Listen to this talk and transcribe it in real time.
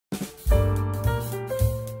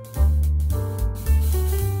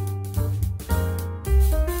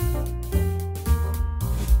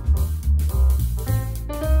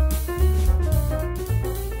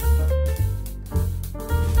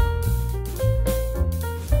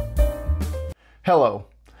Hello,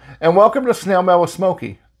 and welcome to Snail Mail with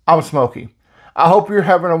Smokey. I'm Smokey. I hope you're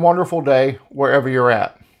having a wonderful day wherever you're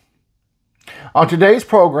at. On today's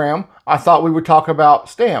program, I thought we would talk about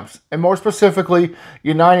stamps, and more specifically,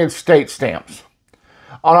 United States stamps.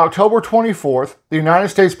 On October 24th, the United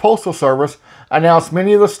States Postal Service announced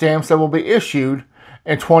many of the stamps that will be issued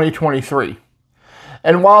in 2023.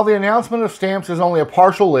 And while the announcement of stamps is only a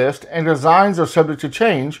partial list and designs are subject to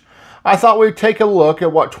change, I thought we'd take a look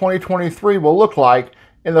at what 2023 will look like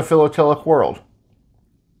in the philatelic world.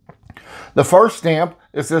 The first stamp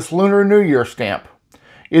is this Lunar New Year stamp.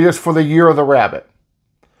 It is for the year of the rabbit.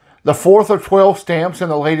 The fourth of 12 stamps in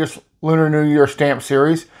the latest Lunar New Year stamp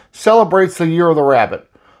series celebrates the year of the rabbit,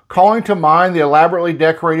 calling to mind the elaborately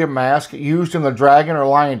decorated mask used in the dragon or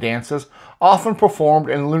lion dances often performed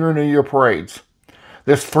in Lunar New Year parades.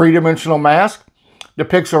 This three-dimensional mask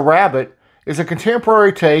depicts a rabbit is a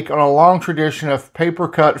contemporary take on a long tradition of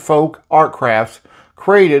paper-cut folk art crafts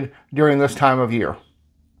created during this time of year.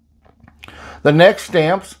 The next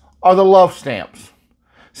stamps are the love stamps.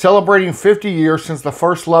 Celebrating 50 years since the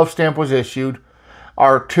first love stamp was issued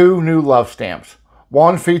are two new love stamps,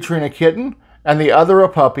 one featuring a kitten and the other a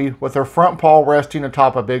puppy with their front paw resting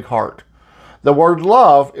atop a big heart. The word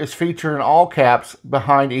love is featured in all caps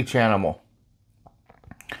behind each animal.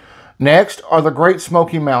 Next are the Great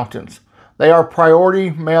Smoky Mountains. They are Priority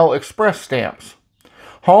Mail Express stamps.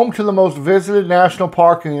 Home to the most visited national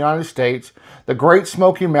park in the United States, the Great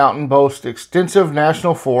Smoky Mountain boasts extensive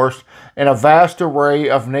national forests and a vast array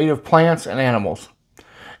of native plants and animals.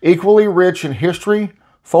 Equally rich in history,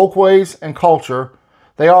 folkways, and culture,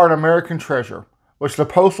 they are an American treasure, which the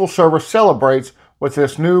Postal Service celebrates with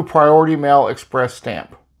this new Priority Mail Express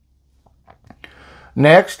stamp.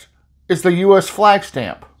 Next is the U.S. flag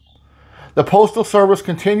stamp. The Postal Service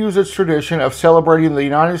continues its tradition of celebrating the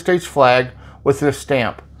United States flag with this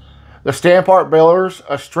stamp. The stamp art bears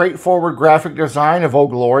a straightforward graphic design of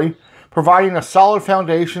Old Glory, providing a solid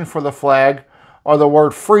foundation for the flag are the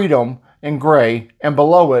word freedom in gray, and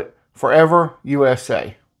below it, Forever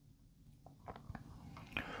USA.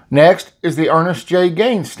 Next is the Ernest J.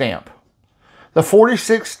 Gaines stamp. The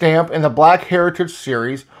 46th stamp in the Black Heritage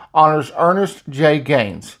series honors Ernest J.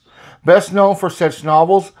 Gaines, best known for such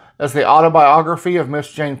novels as the autobiography of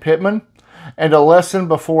Miss Jane Pittman and A Lesson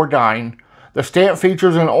Before Dying. The stamp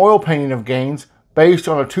features an oil painting of Gaines based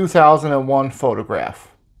on a 2001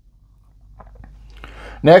 photograph.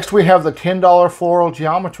 Next, we have the $10 floral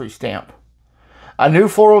geometry stamp. A new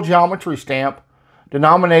floral geometry stamp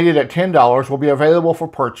denominated at $10 will be available for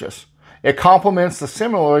purchase. It complements the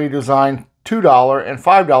similarly designed $2 and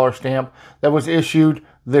 $5 stamp that was issued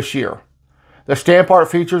this year. The stamp art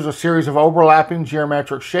features a series of overlapping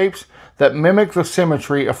geometric shapes that mimic the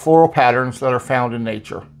symmetry of floral patterns that are found in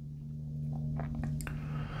nature.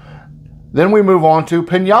 Then we move on to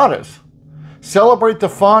piñatas. Celebrate the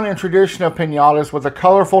fun and tradition of piñatas with a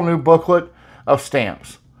colorful new booklet of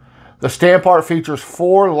stamps. The stamp art features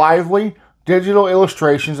 4 lively digital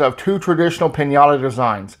illustrations of 2 traditional piñata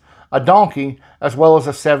designs, a donkey as well as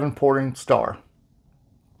a 7-pointed star.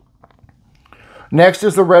 Next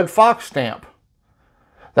is the red fox stamp.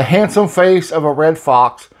 The handsome face of a red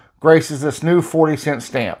fox graces this new 40-cent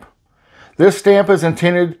stamp. This stamp is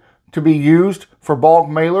intended to be used for bulk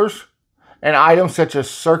mailers and items such as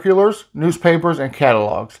circulars, newspapers, and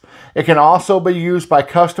catalogs. It can also be used by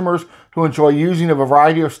customers who enjoy using a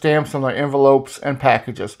variety of stamps on their envelopes and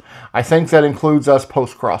packages. I think that includes us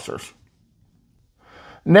post-crossers.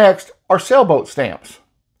 Next are sailboat stamps.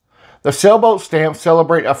 The sailboat stamps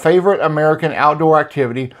celebrate a favorite American outdoor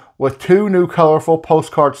activity with 2 new colorful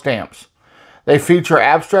postcard stamps. They feature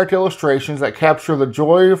abstract illustrations that capture the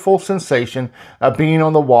joyful sensation of being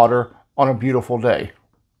on the water on a beautiful day.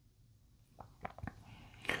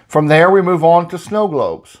 From there, we move on to snow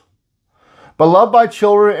globes. Beloved by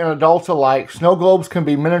children and adults alike, snow globes can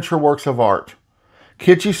be miniature works of art,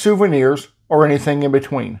 kitschy souvenirs, or anything in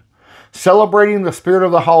between. Celebrating the spirit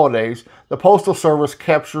of the holidays, the Postal Service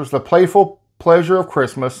captures the playful pleasure of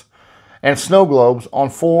Christmas and snow globes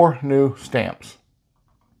on 4 new stamps.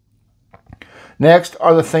 Next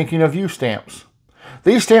are the Thinking of You stamps.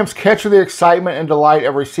 These stamps capture the excitement and delight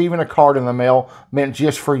of receiving a card in the mail meant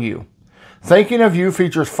just for you. Thinking of You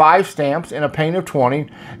features 5 stamps in a paint of 20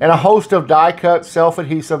 and a host of die-cut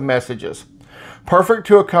self-adhesive messages, perfect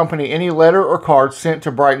to accompany any letter or card sent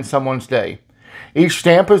to brighten someone's day. Each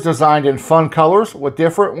stamp is designed in fun colors with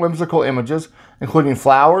different whimsical images, including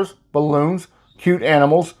flowers, balloons, cute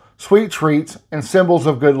animals, sweet treats, and symbols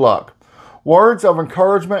of good luck. Words of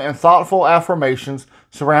encouragement and thoughtful affirmations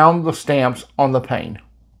surround the stamps on the pane.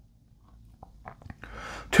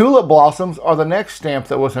 Tulip blossoms are the next stamp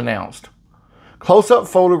that was announced. Close-up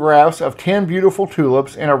photographs of 10 beautiful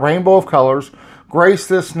tulips in a rainbow of colors grace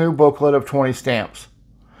this new booklet of 20 stamps.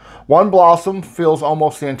 One blossom fills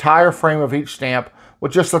almost the entire frame of each stamp,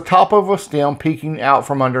 with just the top of a stem peeking out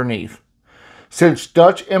from underneath. Since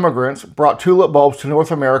Dutch immigrants brought tulip bulbs to North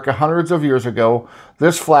America hundreds of years ago,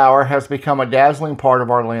 this flower has become a dazzling part of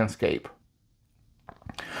our landscape.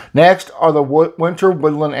 Next are the winter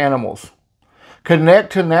woodland animals.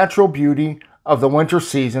 Connect to natural beauty of the winter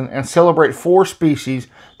season and celebrate 4 species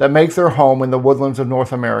that make their home in the woodlands of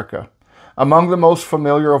North America. Among the most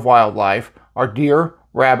familiar of wildlife are deer,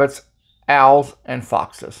 rabbits, owls, and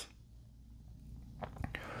foxes.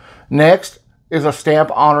 Next is a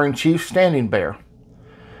stamp honoring Chief Standing Bear.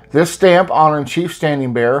 This stamp honoring Chief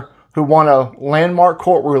Standing Bear, who won a landmark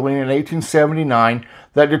court ruling in 1879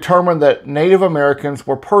 that determined that Native Americans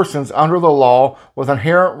were persons under the law with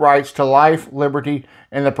inherent rights to life, liberty,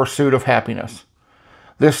 and the pursuit of happiness.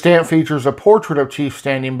 This stamp features a portrait of Chief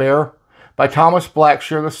Standing Bear by Thomas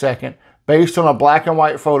Blackshear II, based on a black and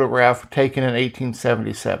white photograph taken in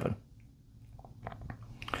 1877.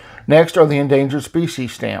 Next are the endangered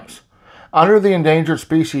species stamps. Under the Endangered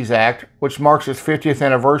Species Act, which marks its 50th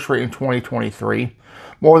anniversary in 2023,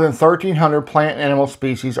 more than 1,300 plant and animal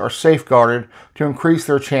species are safeguarded to increase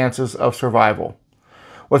their chances of survival.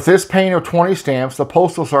 With this paint of 20 stamps, the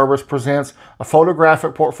Postal Service presents a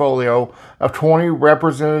photographic portfolio of 20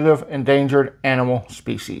 representative endangered animal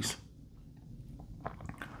species.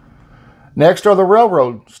 Next are the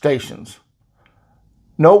railroad stations.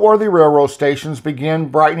 Noteworthy railroad stations began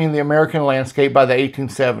brightening the American landscape by the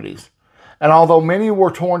 1870s. And although many were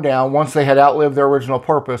torn down once they had outlived their original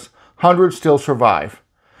purpose, hundreds still survive.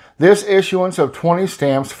 This issuance of 20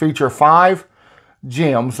 stamps feature 5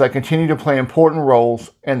 gems that continue to play important roles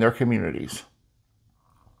in their communities.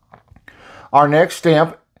 Our next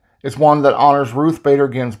stamp is one that honors Ruth Bader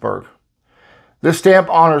Ginsburg. This stamp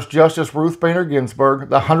honors Justice Ruth Bader Ginsburg,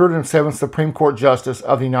 the 107th Supreme Court Justice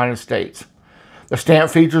of the United States. The stamp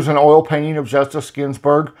features an oil painting of Justice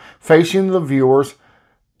Ginsburg facing the viewers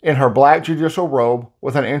in her black judicial robe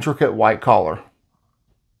with an intricate white collar.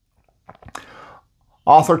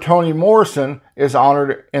 Author Toni Morrison is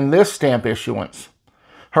honored in this stamp issuance.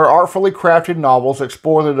 Her artfully crafted novels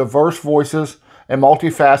explore the diverse voices and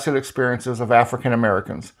multifaceted experiences of African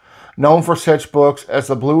Americans, known for such books as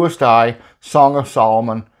The Bluest Eye, Song of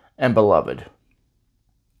Solomon, and Beloved.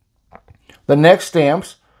 The next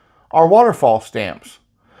stamps are waterfall stamps.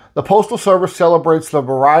 The Postal Service celebrates the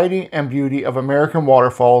variety and beauty of American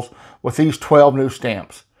waterfalls with these 12 new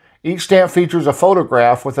stamps. Each stamp features a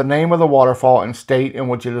photograph with the name of the waterfall and state in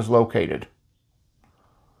which it is located.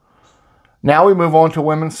 Now we move on to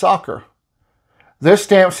women's soccer. This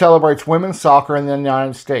stamp celebrates women's soccer in the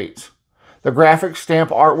United States. The graphic stamp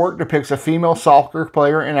artwork depicts a female soccer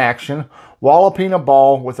player in action, walloping a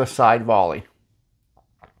ball with a side volley.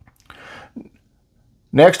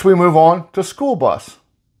 Next we move on to school bus.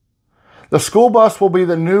 The school bus will be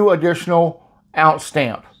the new additional ounce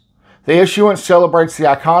stamp. The issuance celebrates the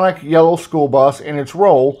iconic yellow school bus and its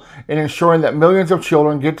role in ensuring that millions of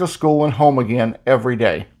children get to school and home again every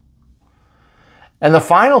day. And the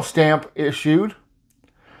final stamp issued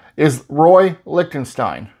is Roy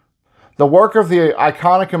Lichtenstein. The work of the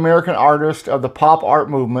iconic American artist of the pop art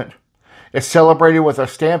movement is celebrated with a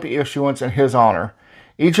stamp issuance in his honor.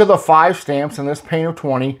 Each of the 5 stamps in this paint of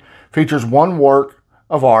 20 features one work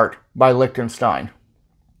of art by Lichtenstein.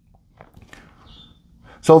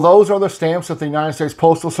 So those are the stamps that the United States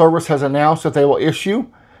Postal Service has announced that they will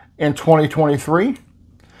issue in 2023.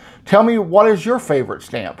 Tell me, what is your favorite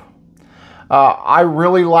stamp? I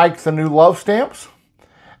really like the new love stamps.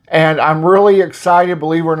 And I'm really excited,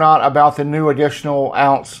 believe it or not, about the new additional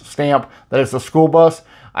ounce stamp that is the school bus.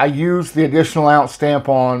 I use the additional ounce stamp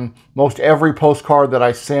on most every postcard that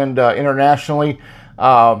I send internationally.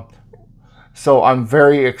 So I'm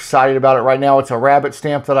very excited about it. Right now it's a rabbit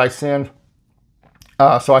stamp that I send.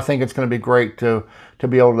 So I think it's going to be great to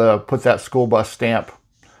be able to put that school bus stamp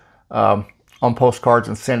on postcards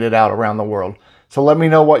and send it out around the world. So let me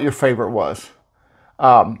know what your favorite was.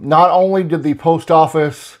 Not only did the post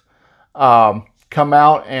office come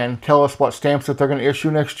out and tell us what stamps that they're going to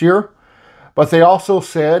issue next year, but they also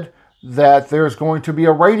said that there's going to be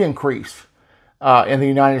a rate increase in the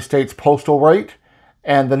United States postal rate.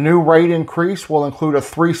 And the new rate increase will include a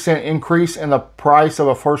 3-cent increase in the price of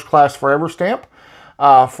a first-class Forever stamp.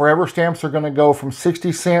 Forever stamps are going to go from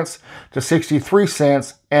 60 cents to 63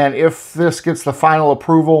 cents. And if this gets the final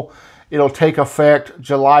approval, it'll take effect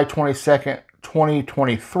July 22nd,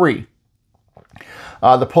 2023.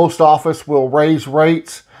 The post office will raise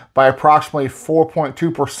rates by approximately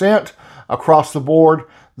 4.2% across the board.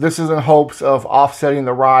 This is in hopes of offsetting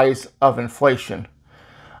the rise of inflation.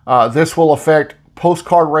 This will affect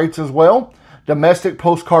postcard rates as well. Domestic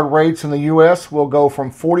postcard rates in the U.S. will go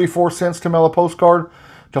from 44 cents to mail a postcard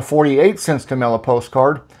to 48 cents to mail a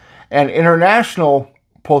postcard. And international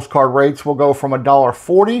postcard rates will go from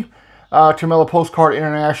 $1.40 to mail a postcard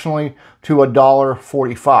internationally to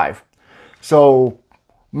 $1.45. So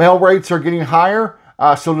mail rates are getting higher.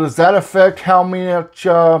 So does that affect how much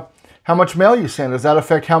mail you send? Does that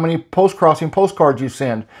affect how many post-crossing postcards you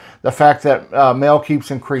send? The fact that mail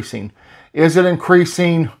keeps increasing. Is it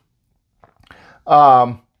increasing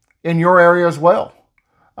in your area as well?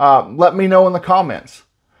 Let me know in the comments.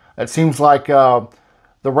 It seems like the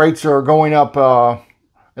rates are going up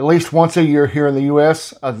at least once a year here in the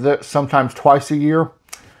U.S., sometimes twice a year.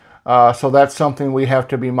 So that's something we have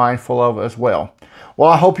to be mindful of as well. Well,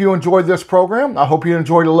 I hope you enjoyed this program. I hope you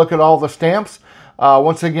enjoyed a look at all the stamps.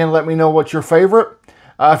 Once again, let me know what's your favorite.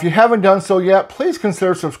 If you haven't done so yet, please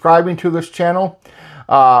consider subscribing to this channel.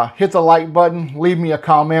 Hit the like button, leave me a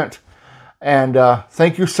comment, and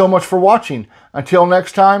thank you so much for watching. Until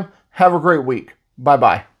next time, have a great week.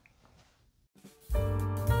 Bye-bye.